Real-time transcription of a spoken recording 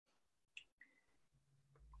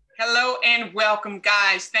Hello and welcome,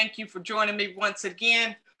 guys. Thank you for joining me once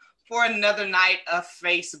again for another night of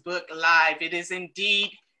Facebook Live. It is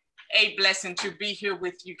indeed a blessing to be here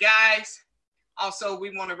with you guys. Also,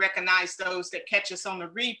 we want to recognize those that catch us on the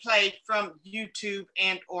replay from YouTube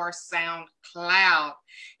and or SoundCloud.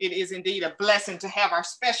 It is indeed a blessing to have our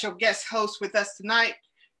special guest host with us tonight,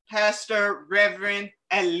 Pastor Reverend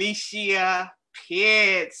Alicia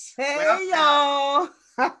Pitts. Hey, y'all.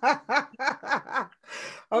 I'm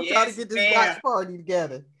trying to get this watch party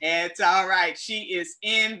together. It's all right. She is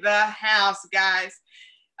in the house, guys.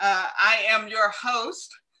 I am your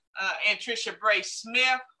host, Antricia Bray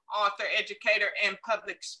Smith, author, educator, and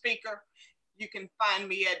public speaker. You can find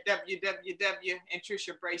me at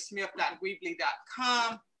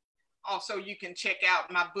www.antriciabraysmith.weebly.com. Also, you can check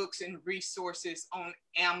out my books and resources on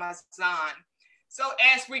Amazon. So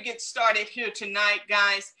as we get started here tonight,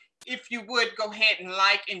 guys, if you would go ahead and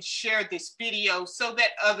like and share this video so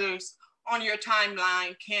that others on your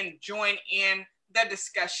timeline can join in the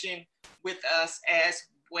discussion with us as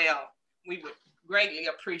well. We would greatly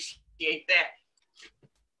appreciate that.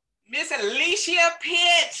 Miss Alicia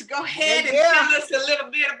Pitts, go ahead and tell us a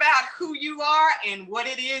little bit about who you are and what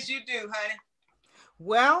it is you do, honey.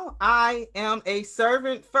 Well, I am a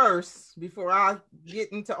servant first before I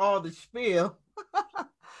get into all the spiel.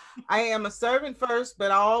 I am a servant first,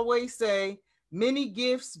 but I always say many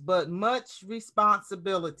gifts, but much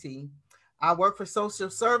responsibility. I work for social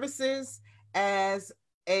services as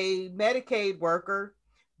a Medicaid worker,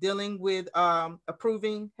 dealing with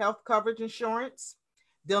approving health coverage insurance,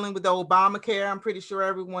 dealing with the Obamacare. I'm pretty sure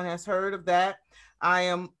everyone has heard of that. I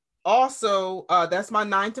am also, that's my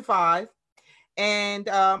 9 to 5. And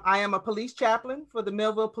I am a police chaplain for the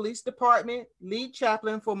Millville Police Department, lead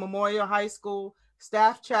chaplain for Memorial High School,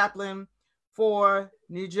 staff chaplain for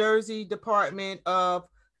New Jersey Department of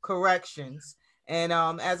Corrections. And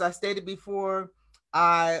as I stated before,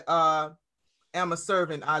 I am a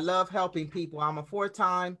servant. I love helping people. I'm a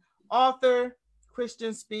 4-time author,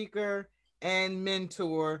 Christian speaker, and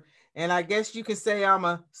mentor. And I guess you can say I'm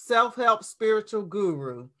a self-help spiritual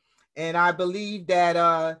guru. And I believe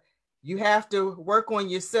that you have to work on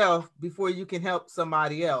yourself before you can help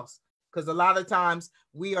somebody else. Because a lot of times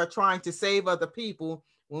we are trying to save other people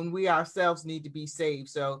when we ourselves need to be saved.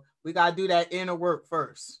 So we got to do that inner work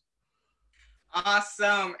first.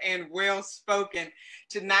 Awesome and well spoken.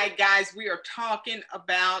 Tonight, guys, we are talking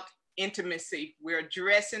about intimacy. We're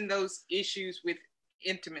addressing those issues with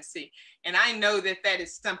intimacy. And I know that that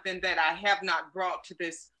is something that I have not brought to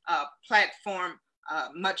this platform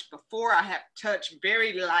much before. I have touched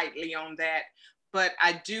very lightly on that. But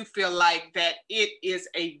I do feel like that it is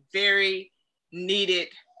a very needed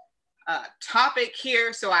topic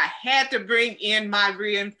here. So I had to bring in my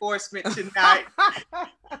reinforcement tonight.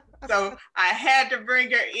 So I had to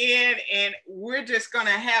bring her in, and we're just going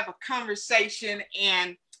to have a conversation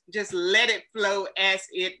and just let it flow as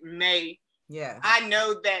it may. Yeah. I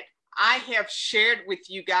know that I have shared with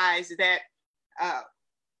you guys that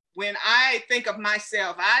when I think of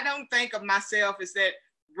myself, I don't think of myself as that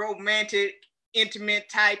romantic, intimate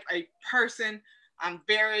type a person. I'm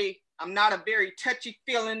not a very touchy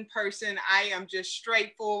feeling person. I am just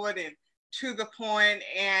straightforward and to the point.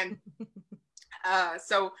 And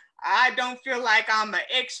so I don't feel like I'm an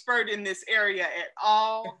expert in this area at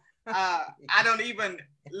all. I don't even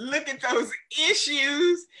look at those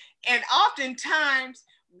issues. And oftentimes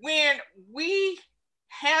when we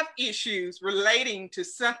have issues relating to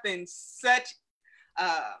something such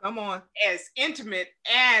as intimate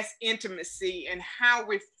as intimacy and how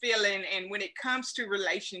we're feeling, and when it comes to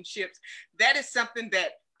relationships, that is something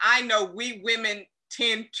that I know we women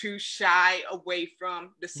tend to shy away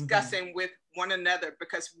from discussing with one another,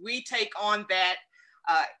 because we take on that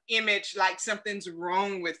image like something's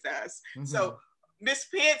wrong with us. So Miss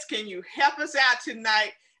Pitts, can you help us out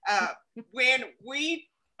tonight when we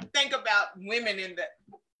think about women in the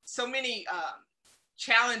so many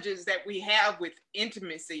challenges that we have with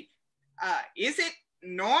intimacy? Is it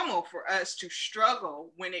normal for us to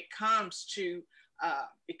struggle when it comes to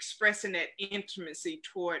expressing that intimacy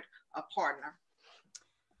toward a partner?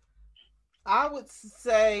 I would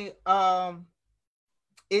say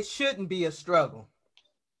it shouldn't be a struggle.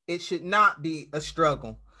 It should not be a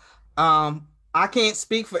struggle. I can't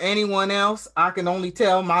speak for anyone else. I can only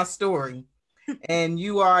tell my story. And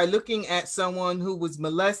you are looking at someone who was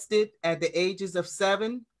molested at the ages of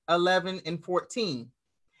 7, 11, and 14.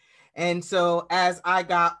 And so as I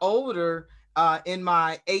got older, in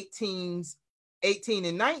my 18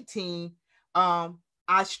 and 19,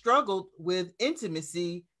 I struggled with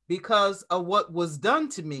intimacy because of what was done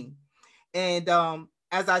to me. And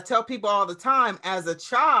as I tell people all the time, as a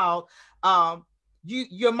child,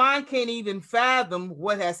 your mind can't even fathom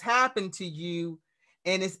what has happened to you.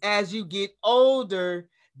 And it's as you get older,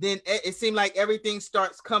 then it seems like everything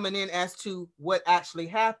starts coming in as to what actually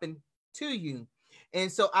happened to you.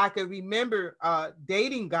 And so I could remember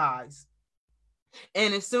dating guys.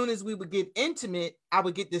 And as soon as we would get intimate, I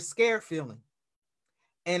would get this scared feeling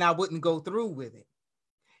and I wouldn't go through with it.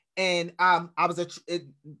 And I was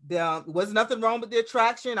there was nothing wrong with the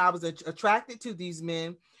attraction. I was attracted to these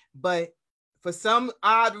men, but for some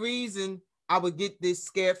odd reason, I would get this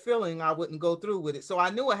scared feeling. I wouldn't go through with it. So I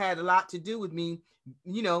knew it had a lot to do with me,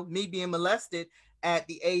 me being molested at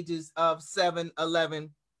the ages of 7, 11,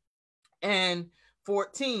 and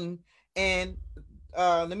 14. And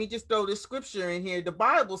let me just throw this scripture in here. The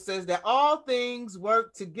Bible says that all things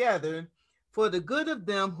work together for the good of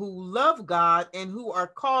them who love God and who are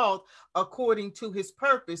called according to his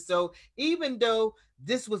purpose. So even though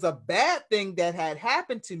this was a bad thing that had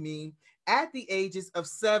happened to me at the ages of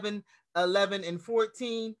 7, 11, and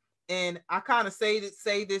 14, and I kind of say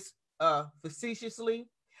this facetiously,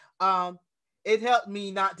 it helped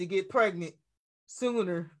me not to get pregnant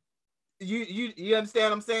sooner. You understand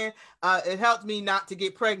what I'm saying? It helped me not to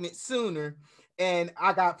get pregnant sooner, and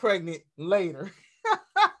I got pregnant later.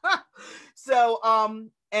 So,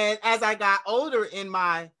 and as I got older in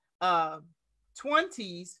my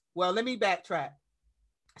 20s, well, let me backtrack.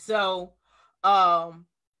 So, there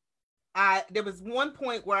was one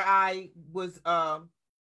point where I was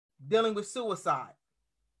dealing with suicide.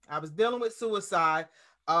 I was dealing with suicide,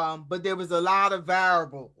 but there was a lot of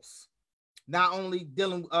variables. Not only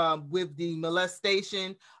dealing with the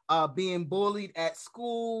molestation, being bullied at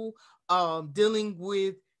school, dealing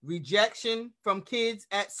with rejection from kids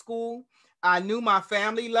at school. I knew my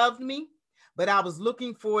family loved me, but I was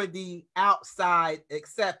looking for the outside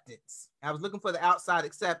acceptance.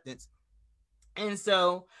 And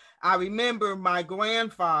so I remember my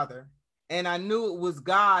grandfather, and I knew it was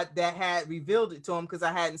God that had revealed it to him because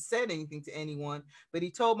I hadn't said anything to anyone. But he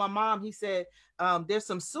told my mom, he said, there's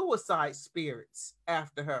some suicide spirits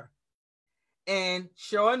after her. And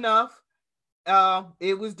sure enough,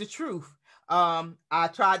 it was the truth. I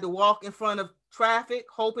tried to walk in front of traffic,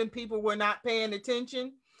 hoping people were not paying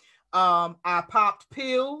attention. I popped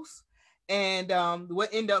pills, and what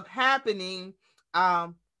ended up happening, I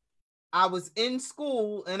was in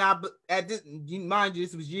school, and mind you,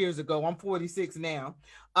 this was years ago. I'm 46 now.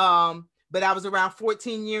 But I was around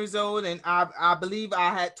 14 years old, and I believe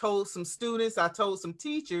I had told some students, I told some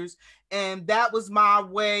teachers, and that was my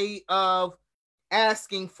way of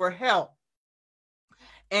asking for help.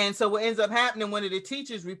 And so what ends up happening, one of the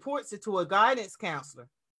teachers reports it to a guidance counselor.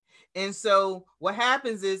 And so what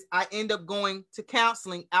happens is I end up going to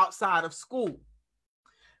counseling outside of school.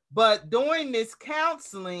 But during this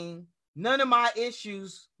counseling, none of my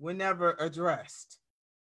issues were never addressed.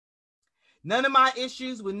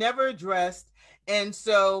 And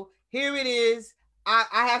so here it is.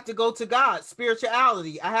 I have to go to God,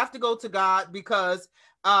 spirituality. I have to go to God because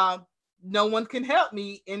no one can help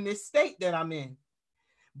me in this state that I'm in.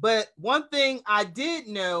 But one thing I did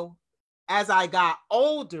know as I got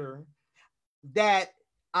older, that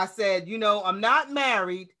I said, I'm not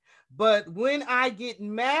married, but when I get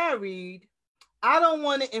married, I don't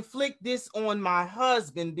want to inflict this on my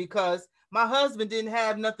husband because my husband didn't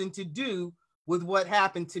have nothing to do with what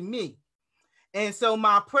happened to me. And so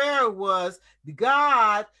my prayer was,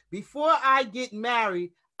 God, before I get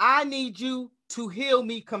married, I need you to heal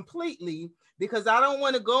me completely, because I don't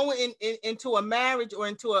want to go into a marriage or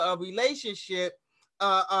into a relationship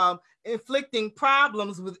inflicting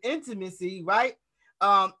problems with intimacy, right?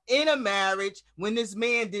 In a marriage when this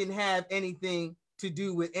man didn't have anything to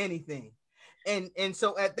do with anything. And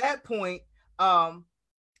so at that point, I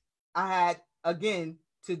had, again,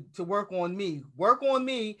 to work on me.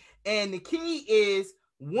 And the key is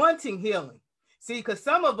wanting healing. See, because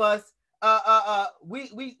some of us,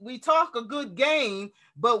 we talk a good game,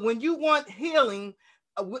 but when you want healing,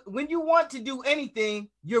 when you want to do anything,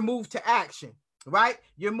 you're moved to action, right?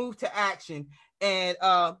 And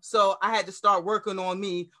so I had to start working on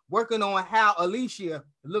how Alicia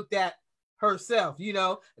looked at herself,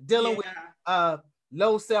 dealing with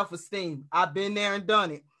low self-esteem. I've been there and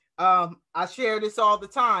done it. I share this all the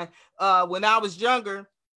time. When I was younger,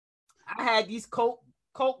 I had these Coke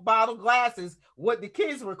bottle glasses, what the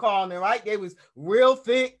kids were calling it, right? They was real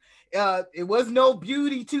thick. It was no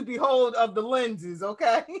beauty to behold of the lenses,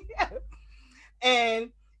 okay? And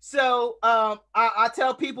so I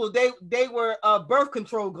tell people they were birth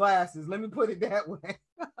control glasses. Let me put it that way.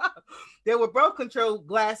 They were birth control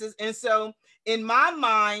glasses. And so in my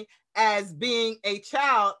mind, as being a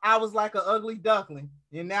child, I was like an ugly duckling,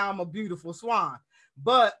 and now I'm a beautiful swan.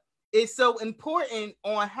 But it's so important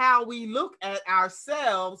on how we look at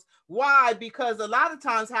ourselves. Why? Because a lot of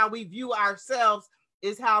times how we view ourselves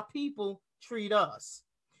is how people treat us.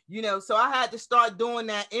 So I had to start doing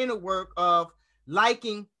that inner work of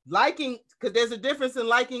liking, because there's a difference in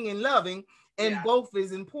liking and loving, and both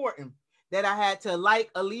is important. That I had to like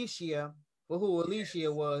Alicia for who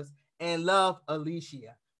Alicia was, and love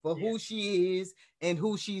Alicia for who she is and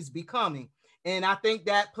who she's becoming. And I think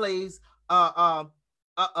that plays a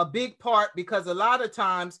big part, because a lot of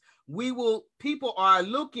times people are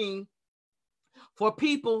looking for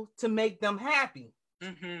people to make them happy.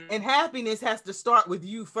 Mm-hmm. And happiness has to start with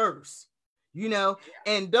you first,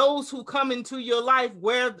 and those who come into your life,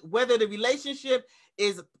 whether the relationship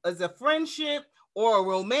is a friendship or a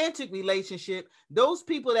romantic relationship, those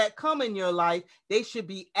people that come in your life, they should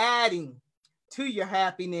be adding to your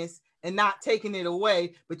happiness and not taking it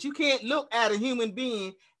away. But you can't look at a human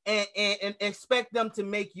being and expect them to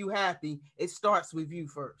make you happy. It starts with you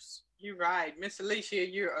first. You're right, Miss Alicia.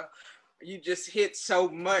 You just hit so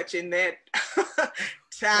much in that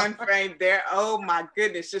time frame there. Oh my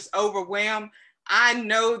goodness, just overwhelmed. I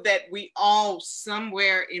know that we all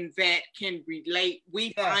somewhere in that can relate.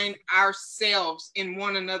 We find ourselves in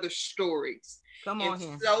one another's stories. Come on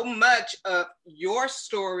here. So much of your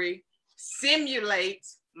story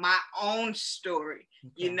simulates my own story,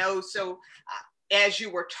 so as you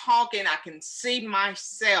were talking, I can see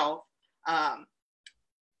myself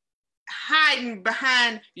hiding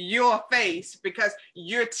behind your face, because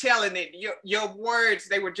you're telling it. Your words,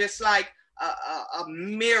 they were just like a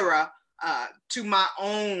mirror to my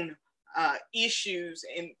own issues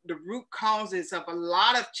and the root causes of a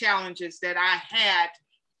lot of challenges that I had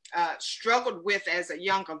struggled with as a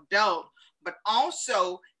young adult. But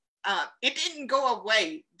also, it didn't go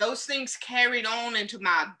away. Those things carried on into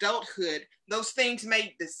my adulthood. Those things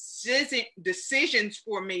made decisions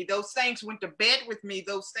for me. Those things went to bed with me.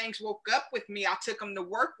 Those things woke up with me. I took them to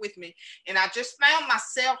work with me. And I just found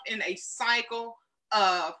myself in a cycle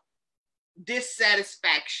of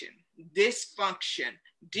dissatisfaction, dysfunction,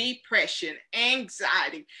 depression,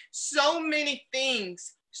 anxiety. So many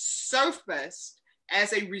things surfaced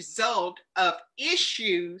as a result of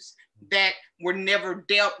issues that were never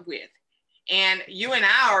dealt with. And you and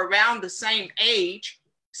I are around the same age,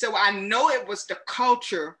 so I know it was the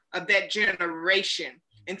culture of that generation.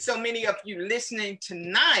 And so many of you listening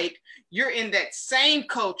tonight, you're in that same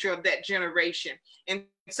culture of that generation. And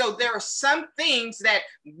so there are some things that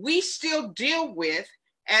we still deal with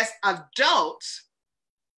as adults,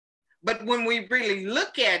 but when we really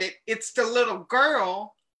look at it, it's the little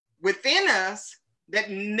girl within us that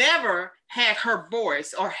never had her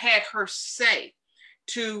voice or had her say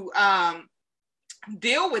to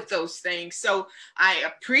deal with those things. So I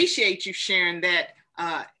appreciate you sharing that,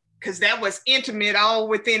 because that was intimate all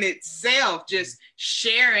within itself, just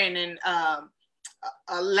sharing and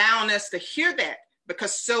allowing us to hear that,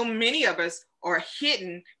 because so many of us are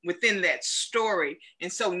hidden within that story.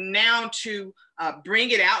 And so now to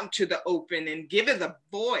bring it out into the open and give it a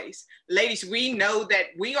voice, ladies, we know that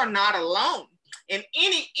we are not alone. And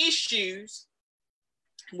any issues,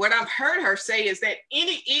 what I've heard her say is that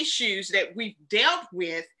any issues that we've dealt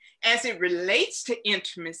with as it relates to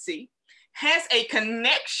intimacy has a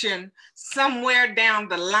connection somewhere down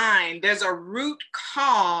the line. There's a root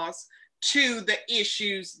cause to the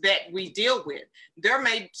issues that we deal with. There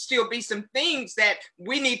may still be some things that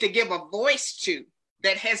we need to give a voice to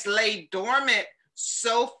that has laid dormant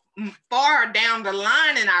so far down the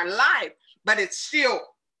line in our life, but it's still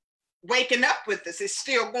waking up with us. It's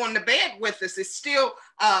still going to bed with us. It's still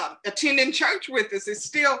attending church with us. It's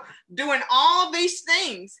still doing all these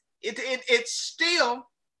things. It's still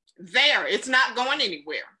there. It's not going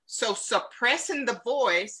anywhere. So suppressing the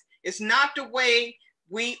voice is not the way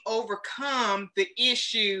we overcome the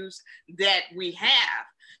issues that we have.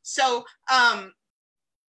 So,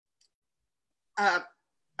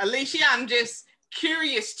 Alicia, I'm just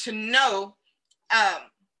curious to know,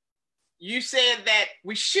 you said that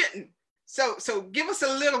we shouldn't. So give us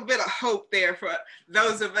a little bit of hope there for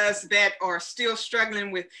those of us that are still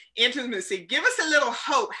struggling with intimacy. Give us a little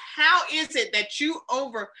hope. How is it that you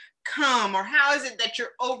overcome, or how is it that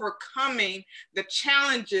you're overcoming the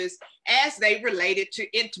challenges as they related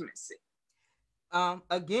to intimacy?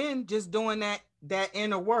 Again, just doing that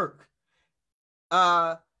inner work.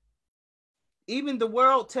 Even the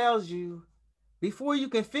world tells you, before you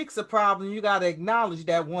can fix a problem, you got to acknowledge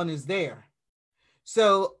that one is there.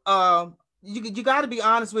 So you got to be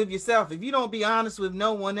honest with yourself. If you don't be honest with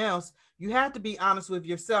no one else, you have to be honest with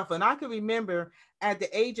yourself. And I can remember at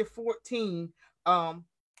the age of 14,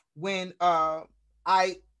 when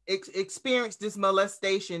I experienced this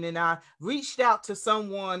molestation, and I reached out to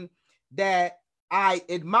someone that I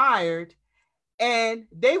admired, and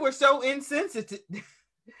they were so insensitive.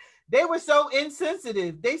 They were so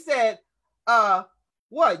insensitive. They said,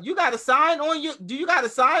 what, you got a sign on your, do you got a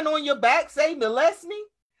sign on your back say molest me?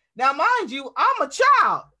 Now, mind you, I'm a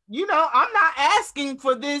child. You know, I'm not asking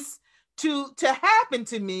for this to happen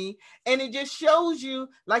to me. And it just shows you,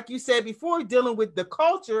 like you said before, dealing with the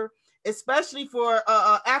culture, especially for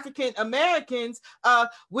African Americans,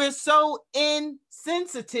 we're so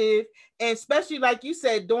insensitive, and especially like you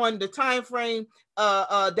said, during the time frame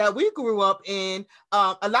that we grew up in,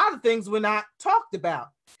 a lot of things were not talked about.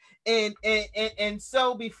 And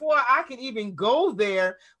so before I could even go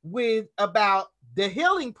there with about the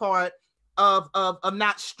healing part of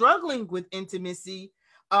not struggling with intimacy,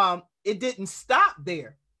 it didn't stop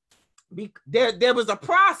there. There was a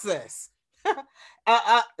process.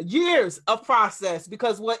 Years of process,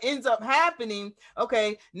 because what ends up happening,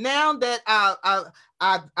 okay, now that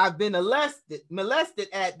I've been molested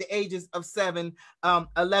at the ages of 7,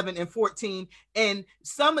 11, and 14, and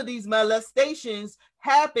some of these molestations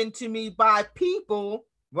happened to me by people,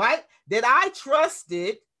 right, that I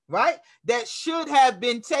trusted, right, that should have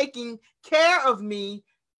been taking care of me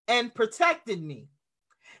and protected me.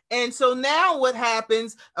 And so now what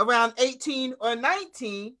happens around 18 or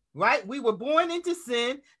 19, right? We were born into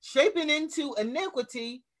sin, shaping into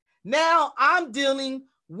iniquity. Now I'm dealing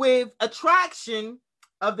with attraction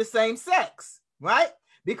of the same sex, right?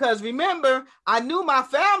 Because remember, I knew my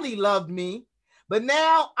family loved me, but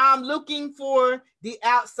now I'm looking for the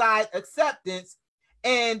outside acceptance.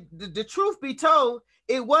 And the truth be told,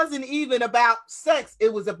 it wasn't even about sex.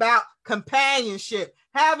 It was about companionship,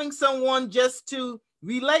 having someone just to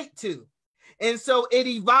relate to. And so it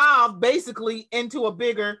evolved basically into a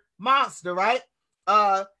bigger monster, right?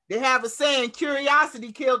 They have a saying,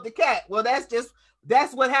 curiosity killed the cat. Well,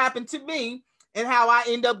 that's what happened to me, and how I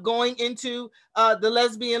end up going into the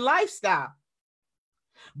lesbian lifestyle.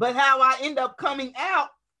 But how I end up coming out,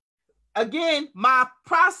 again, my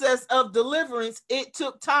process of deliverance, it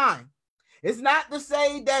took time. It's not to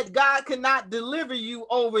say that God cannot deliver you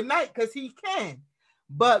overnight, because he can.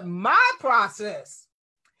 But my process,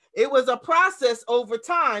 it was a process over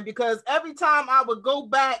time, because every time I would go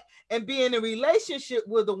back and be in a relationship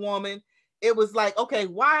with a woman, it was like, okay,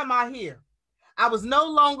 why am I here? I was no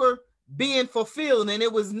longer being fulfilled, and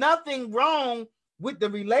it was nothing wrong with the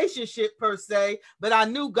relationship per se, but I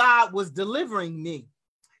knew God was delivering me.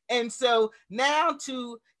 And so now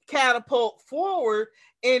to catapult forward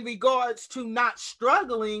in regards to not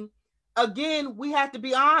struggling, again, we have to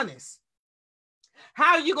be honest.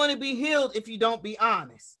 How are you going to be healed if you don't be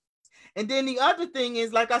honest? And then the other thing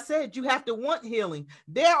is, like I said, you have to want healing.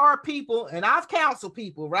 There are people, and I've counseled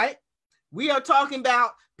people, right? We are talking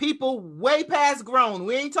about people way past grown.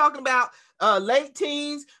 We ain't talking about late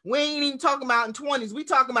teens. We ain't even talking about in 20s. We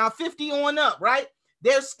talking about 50 on up, right?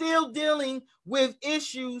 They're still dealing with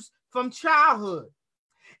issues from childhood.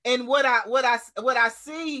 And what I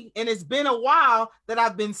see, and it's been a while that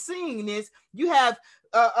I've been seeing this, you have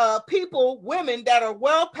people, women that are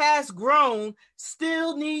well past grown,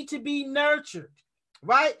 still need to be nurtured,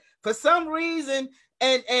 right? For some reason,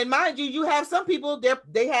 and mind you, you have some people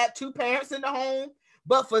they had 2 parents in the home,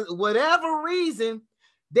 but for whatever reason,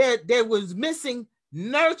 there was missing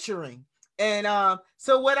nurturing. And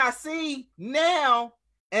so what I see now,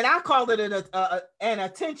 and I call it an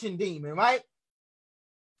attention demon, right?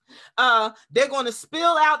 They're going to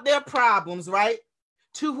spill out their problems, right,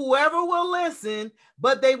 to whoever will listen,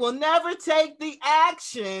 but they will never take the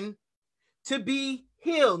action to be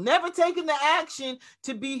healed, never taking the action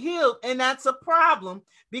to be healed. And that's a problem,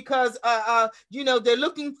 because they're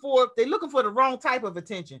looking for the wrong type of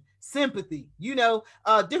attention, sympathy,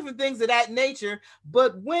 different things of that nature.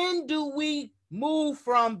 But when do we move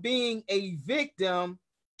from being a victim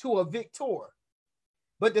to a victor?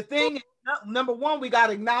 But the thing is, number one, we got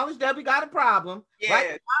to acknowledge that we got a problem,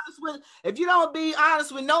 right? If you don't be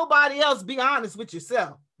honest with nobody else, be honest with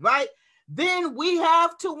yourself, right? Then we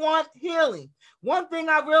have to want healing. One thing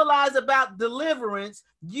I realized about deliverance,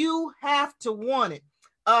 you have to want it.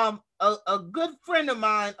 A good friend of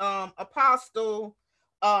mine, Apostle,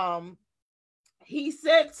 he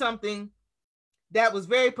said something that was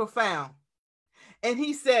very profound. And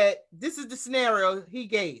he said, this is the scenario he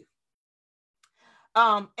gave.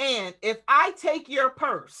 And if I take your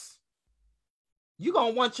purse, you're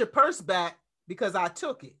going to want your purse back because I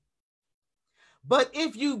took it. But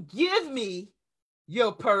if you give me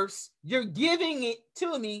your purse, you're giving it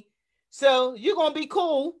to me So you're going to be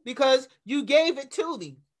cool because you gave it to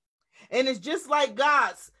them. And it's just like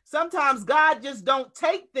God's. Sometimes God just don't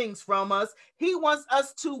take things from us. He wants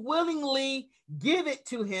us to willingly give it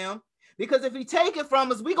to him, because if he take it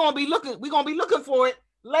from us, we're going to be looking for it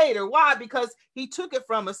later. Why? Because he took it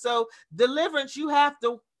from us. So deliverance, you have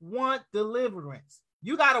to want deliverance.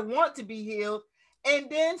 You got to want to be healed and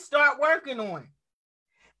then start working on it.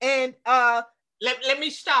 And let me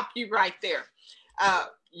stop you right there.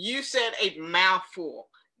 You said a mouthful,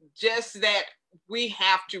 just that we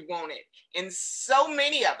have to want it. And so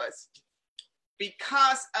many of us,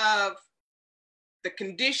 because of the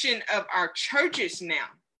condition of our churches now,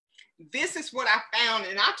 this is what I found,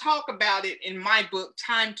 and I talk about it in my book,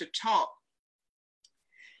 Time to Talk.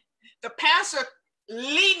 The pastor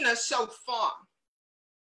leading us so far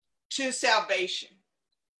to salvation,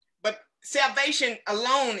 but salvation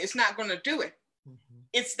alone is not going to do it. Mm-hmm.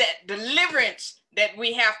 It's that deliverance that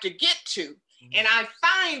we have to get to. Mm-hmm. And I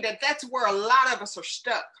find that that's where a lot of us are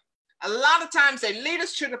stuck. A lot of times they lead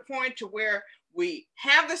us to the point to where we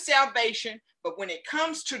have the salvation, but when it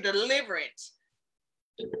comes to deliverance,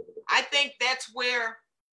 I think that's where,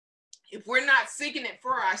 if we're not seeking it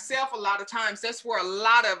for ourselves, a lot of times that's where a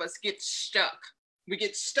lot of us get stuck. We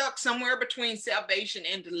get stuck somewhere between salvation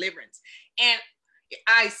and deliverance. And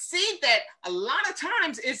I see that a lot of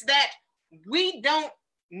times is that we don't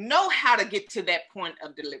know how to get to that point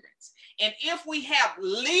of deliverance. And if we have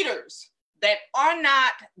leaders that are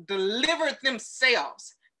not delivered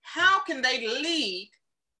themselves, how can they lead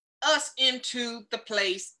us into the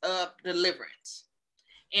place of deliverance?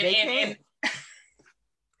 They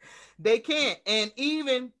can't. And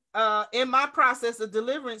even in my process of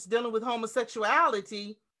deliverance dealing with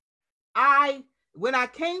homosexuality, when I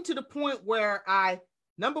came to the point where I,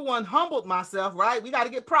 number one, humbled myself, right? We got to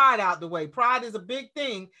get pride out the way. Pride is a big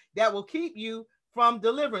thing that will keep you from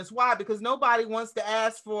deliverance. Why? Because nobody wants to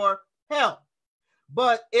ask for help.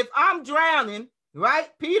 But if I'm drowning, right?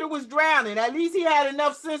 Peter was drowning. At least he had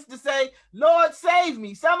enough sense to say, Lord, save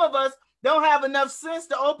me. Some of us don't have enough sense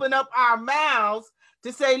to open up our mouths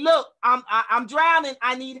to say, look, I'm drowning.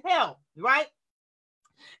 I need help, right?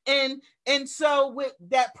 And so with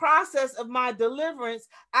that process of my deliverance,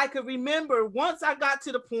 I could remember once I got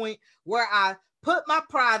to the point where I put my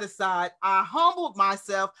pride aside, I humbled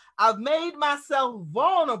myself, I've made myself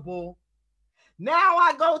vulnerable. Now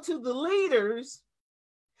I go to the leaders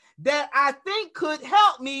that I think could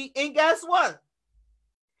help me, and guess what?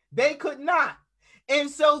 They could not. And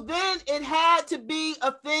so then it had to be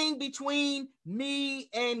a thing between me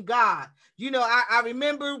and God. You know, I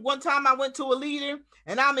remember one time I went to a leader,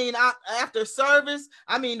 and after service,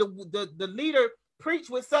 the leader preached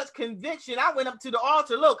with such conviction. I went up to the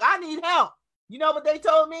altar. Look, I need help. You know what they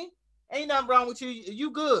told me? Ain't nothing wrong with you.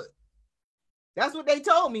 You good. That's what they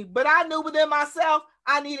told me. But I knew within myself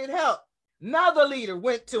I needed help. Another leader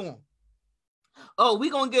went to him. Oh,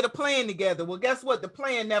 we're going to get a plan together. Well, guess what? The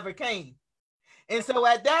plan never came. And so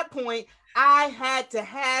at that point, I had to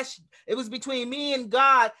it was between me and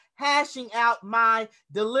God hashing out my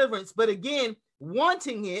deliverance. But again,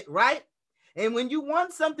 wanting it, right? And when you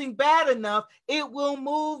want something bad enough, it will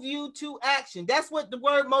move you to action. That's what the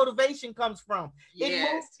word motivation comes from.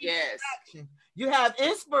 It moves you to action. You have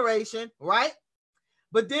inspiration, right?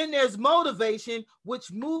 But then there's motivation,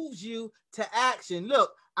 which moves you to action.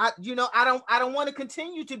 Look, I don't want to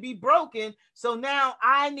continue to be broken. So now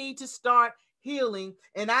I need to start healing,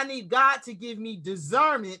 and I need God to give me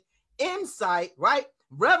discernment, insight, right?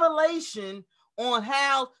 Revelation on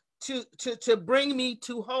how to bring me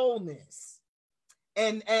to wholeness.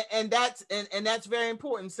 And that's very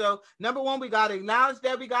important. So number one, we got to acknowledge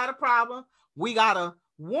that we got a problem. We got to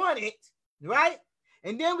want it, right?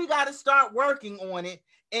 And then we got to start working on it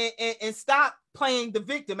and stop playing the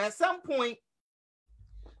victim. At some point,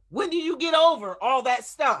 when do you get over all that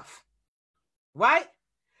stuff, right?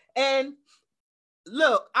 And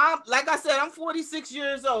look, like I said, I'm 46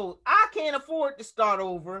 years old. I can't afford to start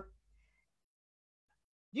over.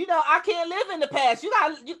 You know, I can't live in the past. You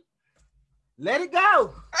let it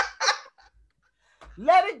go.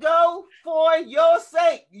 Let it go for your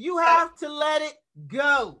sake. You have to let it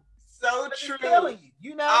go. So true.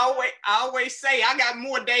 You know, I always say I got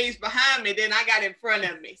more days behind me than I got in front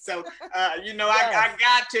of me. So, I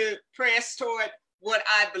got to press toward what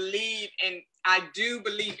I believe, and I do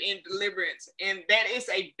believe in deliverance. And that is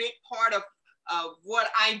a big part of what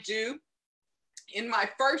I do. In my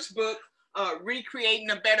first book, Recreating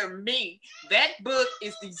a Better Me, that book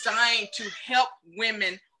is designed to help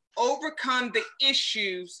women overcome the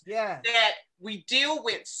issues that we deal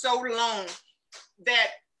with so long, that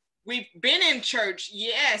We've been in church.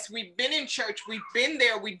 Yes, we've been in church. We've been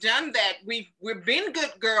there. We've done that. We've been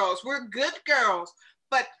good girls. We're good girls,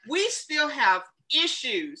 but we still have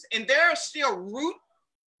issues, and there are still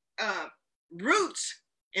roots,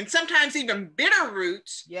 and sometimes even bitter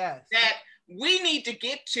roots. Yes. That we need to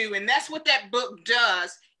get to, and that's what that book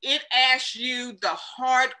does. It asks you the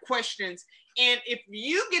hard questions, and if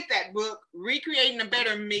you get that book, Recreating a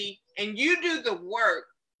Better Me, and you do the work,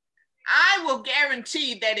 I will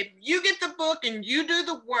guarantee that if you get the book and you do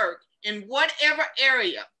the work in whatever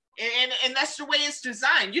area, and that's the way it's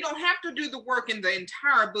designed. You don't have to do the work in the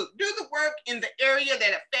entire book. Do the work in the area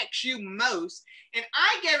that affects you most. And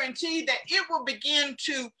I guarantee that it will begin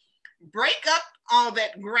to break up all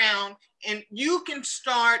that ground, and you can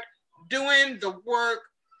start doing the work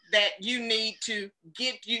that you need to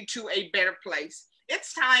get you to a better place.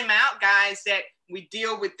 It's time out, guys, that we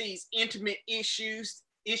deal with these intimate issues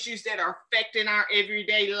that are affecting our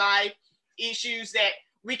everyday life, issues that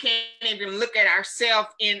we can't even look at ourselves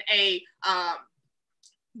in a,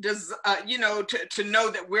 to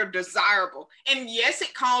know that we're desirable. And yes,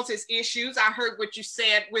 it causes issues. I heard what you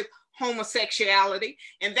said with homosexuality,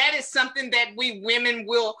 and that is something that we women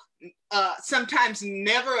will sometimes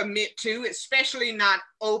never admit to, especially not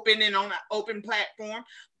open and on an open platform.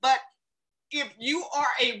 But if you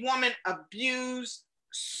are a woman abused,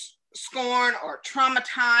 scorned, or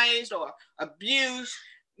traumatized, or abused,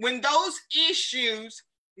 when those issues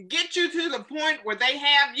get you to the point where they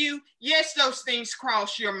have you, yes, those things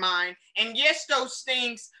cross your mind. And yes, those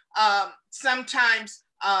things sometimes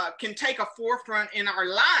can take a forefront in our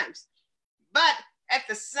lives. But at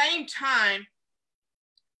the same time,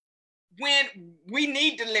 when we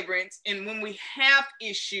need deliverance and when we have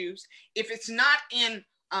issues, if it's not in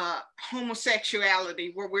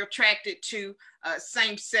homosexuality, where we're attracted to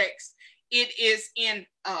same sex, it is in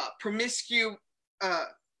promiscuous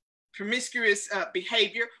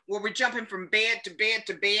behavior, where we're jumping from bed to bed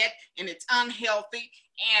to bed, and it's unhealthy,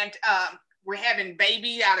 and we're having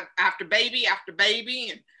baby after baby after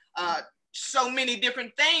baby, and so many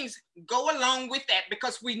different things go along with that,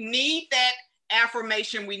 because we need that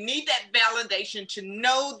affirmation, we need that validation to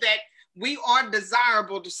know that we are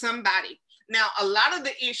desirable to somebody. Now, a lot of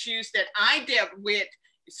the issues that I dealt with,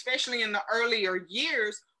 especially in the earlier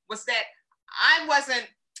years, was that I wasn't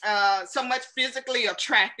so much physically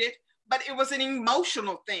attracted, but it was an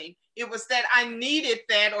emotional thing. It was that I needed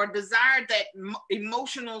that, or desired that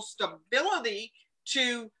emotional stability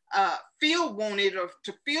to feel wanted, or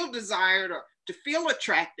to feel desired, or to feel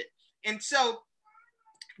attracted. And so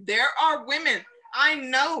there are women I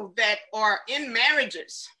know that are in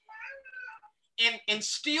marriages and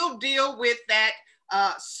still deal with that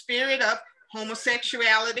spirit of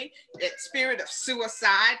homosexuality, that spirit of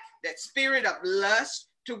suicide, that spirit of lust,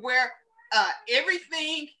 to where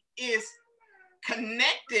everything is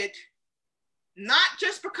connected, not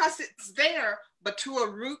just because it's there, but to a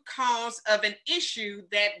root cause of an issue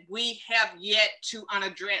that we have yet to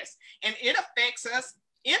unaddress. And it affects us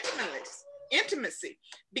intimacy,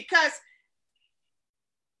 because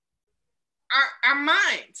our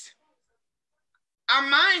minds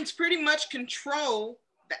pretty much control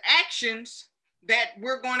the actions that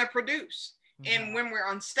we're going to produce. Mm-hmm. And when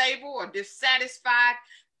we're unstable or dissatisfied,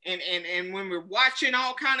 and when we're watching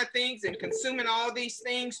all kind of things and consuming all these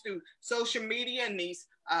things through social media and these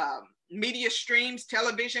media streams,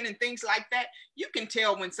 television and things like that, you can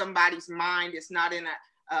tell when somebody's mind is not in a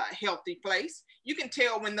healthy place. You can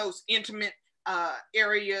tell when those intimate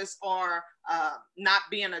areas are not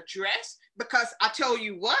being addressed, because I tell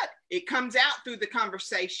you what, it comes out through the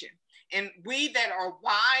conversation. And we that are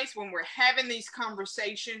wise, when we're having these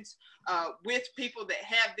conversations with people that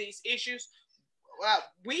have these issues,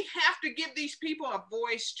 we have to give these people a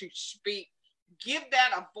voice to speak. Give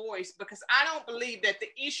that a voice, because I don't believe that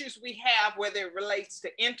the issues we have, whether it relates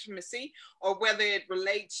to intimacy or whether it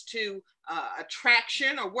relates to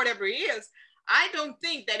attraction or whatever it is, I don't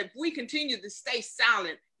think that if we continue to stay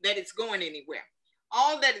silent, that it's going anywhere.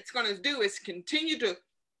 All that it's going to do is continue to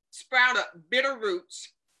sprout up bitter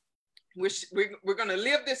roots. We're going to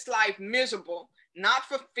live this life miserable, not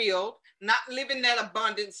fulfilled, not living that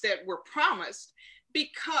abundance that we're promised,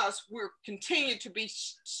 because we're continue to be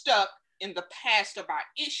stuck in the past of our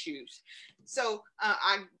issues. So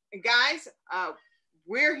guys,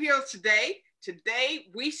 we're here today. Today,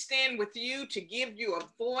 we stand with you to give you a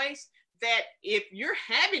voice, that if you're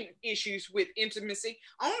having issues with intimacy,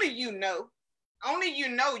 only you know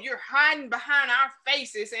you're hiding behind our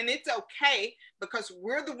faces, and it's okay, because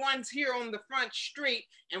we're the ones here on the front street,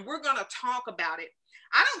 and we're going to talk about it.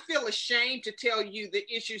 I don't feel ashamed to tell you the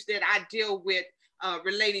issues that I deal with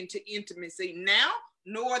relating to intimacy. Now,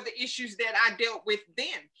 nor the issues that I dealt with then.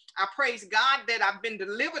 I praise God that I've been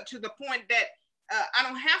delivered to the point that I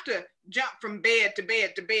don't have to jump from bed to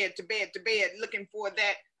bed to bed to bed to bed looking for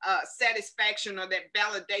that satisfaction or that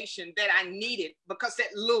validation that I needed, because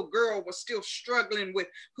that little girl was still struggling with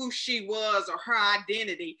who she was or her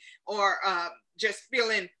identity, or just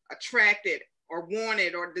feeling attracted or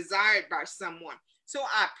wanted or desired by someone. So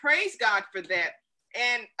I praise God for that.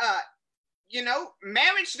 And, you know,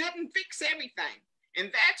 marriage didn't fix everything. And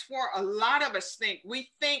that's where a lot of us think. We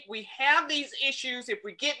think we have these issues. If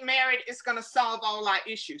we get married, it's going to solve all our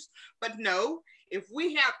issues. But no, if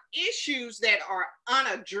we have issues that are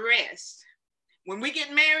unaddressed, when we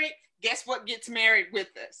get married, guess what gets married with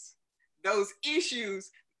us? Those issues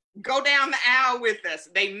go down the aisle with us.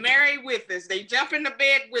 They marry with us. They jump into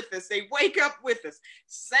bed with us. They wake up with us.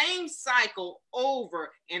 Same cycle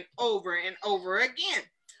over and over and over again.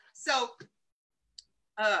 So,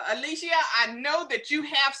 Alicia, I know that you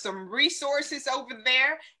have some resources over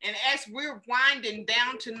there. And as we're winding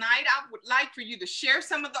down tonight, I would like for you to share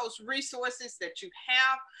some of those resources that you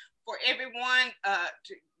have for everyone,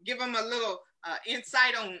 to give them a little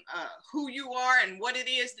insight on who you are and what it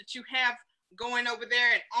is that you have going over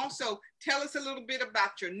there. And also tell us a little bit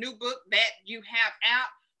about your new book that you have out,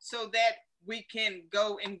 so that we can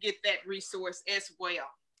go and get that resource as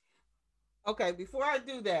well. Okay, before I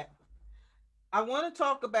do that, I want to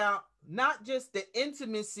talk about not just the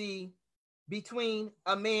intimacy between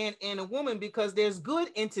a man and a woman, because there's good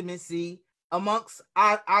intimacy amongst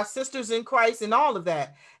our sisters in Christ and all of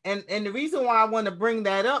that. And the reason why I want to bring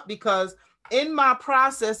that up, because in my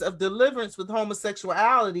process of deliverance with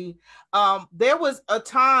homosexuality, there was a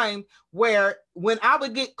time where when I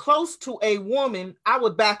would get close to a woman, I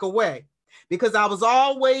would back away, because I was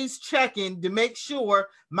always checking to make sure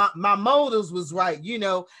my motives was right, you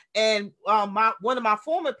know. And one of my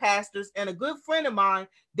former pastors and a good friend of mine,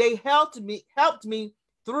 they helped me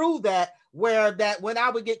through that, where that when I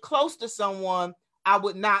would get close to someone, I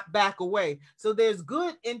would not back away. So there's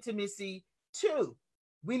good intimacy too.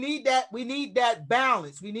 We need that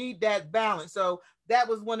balance. So that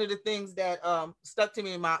was one of the things that stuck to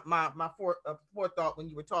me in my forethought when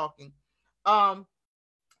you were talking.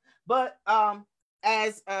 But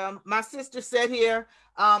as my sister said here,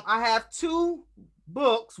 I have two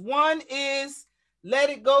books. One is Let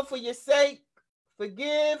It Go for Your Sake,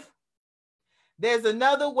 Forgive. There's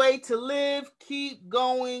Another Way to Live, Keep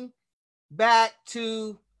Going Back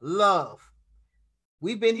to Love.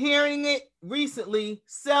 We've been hearing it recently.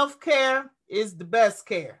 Self-care is the best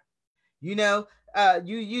care. You know,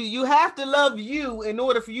 you have to love you in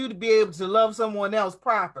order for you to be able to love someone else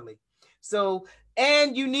properly. So,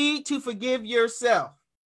 and you need to forgive yourself,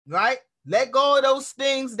 right? Let go of those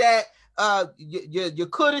things that you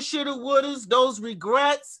coulda, shoulda, wouldas, those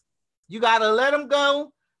regrets. You got to let them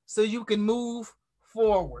go so you can move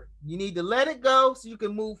forward. You need to let it go so you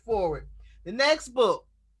can move forward. The next book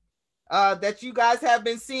that you guys have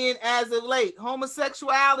been seeing as of late,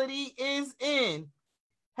 Homosexuality is In.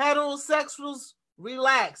 Heterosexuals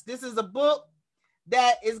Relax. This is a book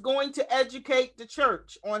that is going to educate the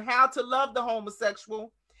church on how to love the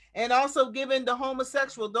homosexual, and also giving the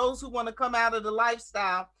homosexual, those who want to come out of the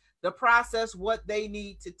lifestyle, the process, what they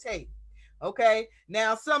need to take. Okay,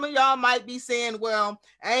 now some of y'all might be saying, well,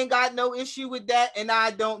 I ain't got no issue with that and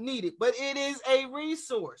I don't need it, but it is a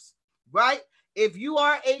resource, right? If you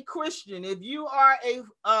are a Christian, if you are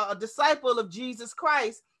a disciple of Jesus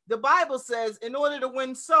Christ, the Bible says in order to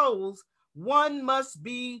win souls, one must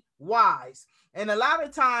be wise. And a lot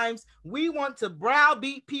of times we want to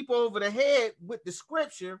browbeat people over the head with the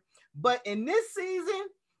scripture, but in this season,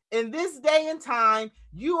 in this day and time,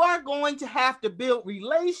 you are going to have to build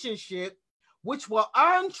relationship, which will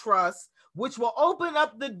earn trust, which will open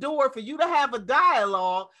up the door for you to have a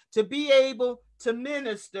dialogue to be able to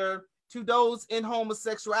minister to those in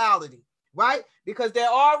homosexuality, right? Because they're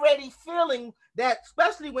already feeling that,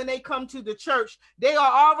 especially when they come to the church, they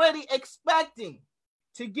are already expecting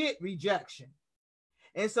to get rejection.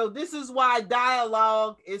 And so this is why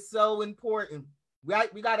dialogue is so important,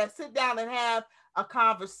 right? We got to sit down and have a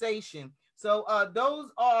conversation. So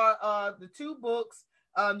those are the two books.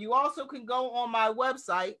 You also can go on my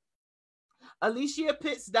website,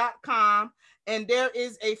 AliciaPitts.com, and there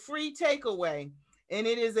is a free takeaway, and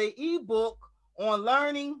it is an ebook on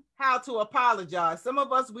learning how to apologize. Some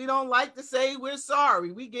of us, we don't like to say we're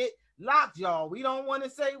sorry. We get lockjaw. We don't want to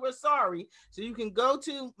say we're sorry. So you can go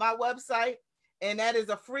to my website, and that is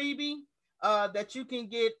a freebie that you can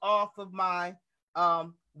get off of my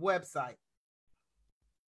website.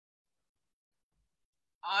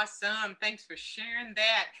 Awesome. Thanks for sharing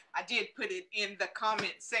that. I did put it in the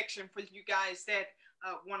comment section for you guys that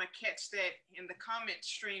want to catch that in the comment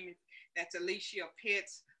stream, that's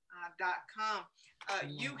AliciaPitts.com.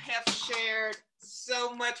 You have shared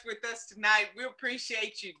so much with us tonight. We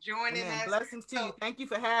appreciate you joining us. Blessings to you. Thank you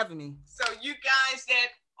for having me. So you guys that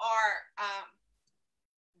are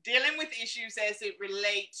dealing with issues as it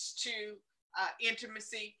relates to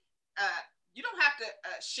intimacy, you don't have to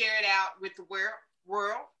share it out with the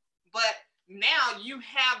world, but now you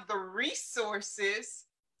have the resources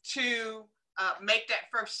to make that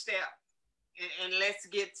first step, and let's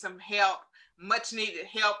get some help, much needed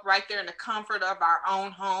help right there in the comfort of our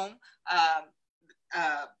own home.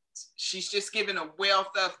 She's just given a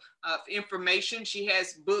wealth of information. She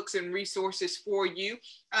has books and resources for you.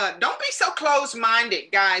 Don't be so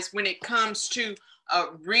closed-minded, guys, when it comes to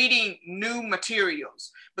reading new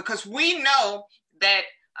materials, because we know that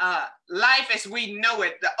life as we know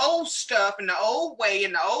it, the old stuff and the old way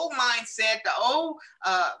and the old mindset, the old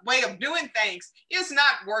way of doing things is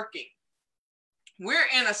not working. We're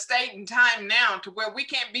in a state and time now to where we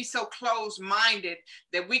can't be so closed-minded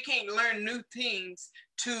that we can't learn new things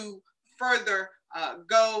to further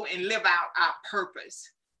go and live out our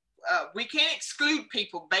purpose. We can't exclude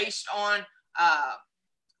people based on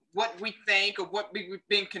what we think or what we've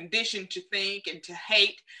been conditioned to think and to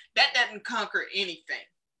hate. That doesn't conquer anything,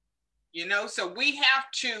 you know? So we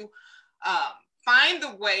have to find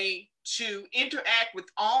the way to interact with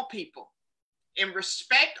all people and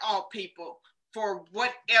respect all people for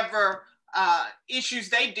whatever issues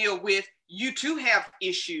they deal with. You too have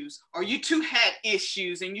issues, or you too had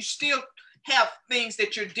issues, and you still have things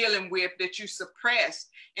that you're dealing with that you suppressed.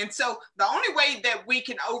 And so the only way that we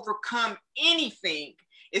can overcome anything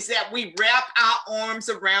is that we wrap our arms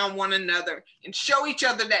around one another and show each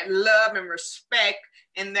other that love and respect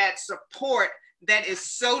and that support that is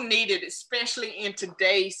so needed, especially in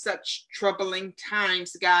today's such troubling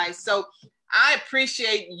times, guys. So I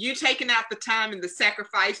appreciate you taking out the time and the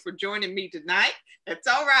sacrifice for joining me tonight. That's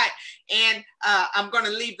all right. And I'm going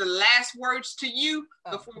to leave the last words to you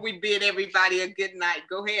before we bid everybody a good night.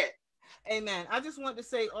 Go ahead. Amen. I just want to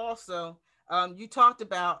say also, you talked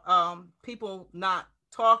about people not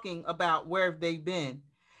talking about where they've been.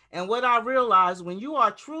 And what I realized, when you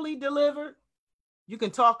are truly delivered, you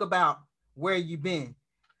can talk about where you've been.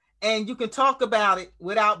 And you can talk about it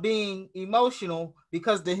without being emotional,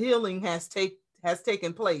 because the healing has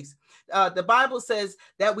taken place. The Bible says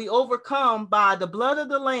that we overcome by the blood of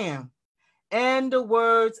the Lamb and the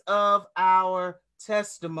words of our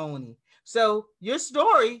testimony. So your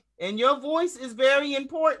story and your voice is very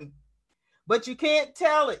important, but you can't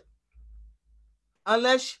tell it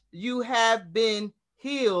unless you have been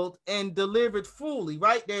healed and delivered fully,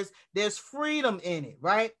 right? There's freedom in it,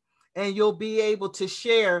 right? And you'll be able to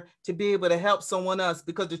share, to be able to help someone else,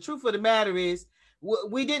 because the truth of the matter is,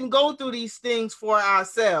 we didn't go through these things for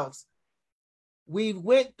ourselves. We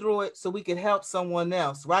went through it so we could help someone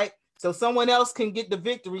else, right? So someone else can get the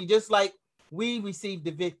victory just like we received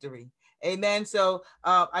the victory. Amen. So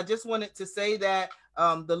I just wanted to say that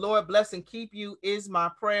the Lord bless and keep you is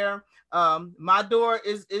my prayer. My door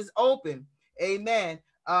is open. Amen.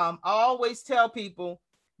 I always tell people,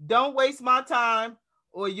 don't waste my time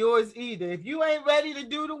or yours either. If you ain't ready to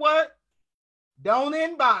do the work, don't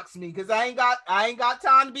inbox me, because I ain't got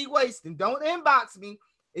time to be wasting. Don't inbox me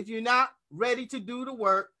if you're not ready to do the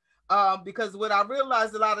work. Because what I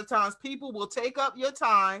realized, a lot of times people will take up your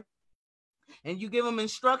time, and you give them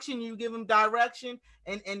instruction, you give them direction,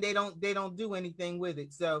 and they don't do anything with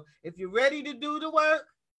it. So if you're ready to do the work,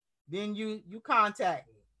 then you contact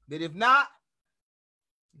me. But if not,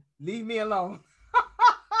 leave me alone.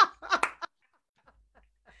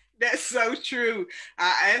 That's so true.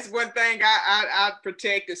 That's one thing I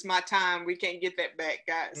protect is my time. We can't get that back,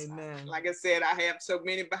 guys. Amen. Like I said, I have so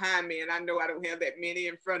many behind me, and I know I don't have that many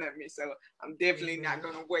in front of me. So I'm definitely not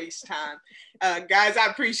going to waste time. Guys, I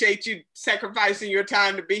appreciate you sacrificing your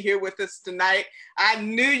time to be here with us tonight. I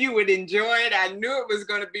knew you would enjoy it. I knew it was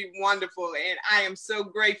going to be wonderful. And I am so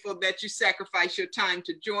grateful that you sacrificed your time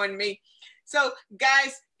to join me. So,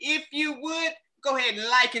 guys, if you would, go ahead and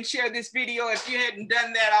like and share this video if you hadn't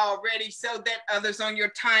done that already, so that others on your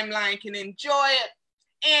timeline can enjoy it.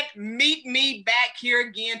 And meet me back here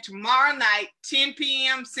again tomorrow night, 10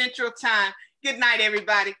 p.m. Central Time. Good night,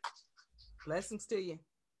 everybody. Blessings to you.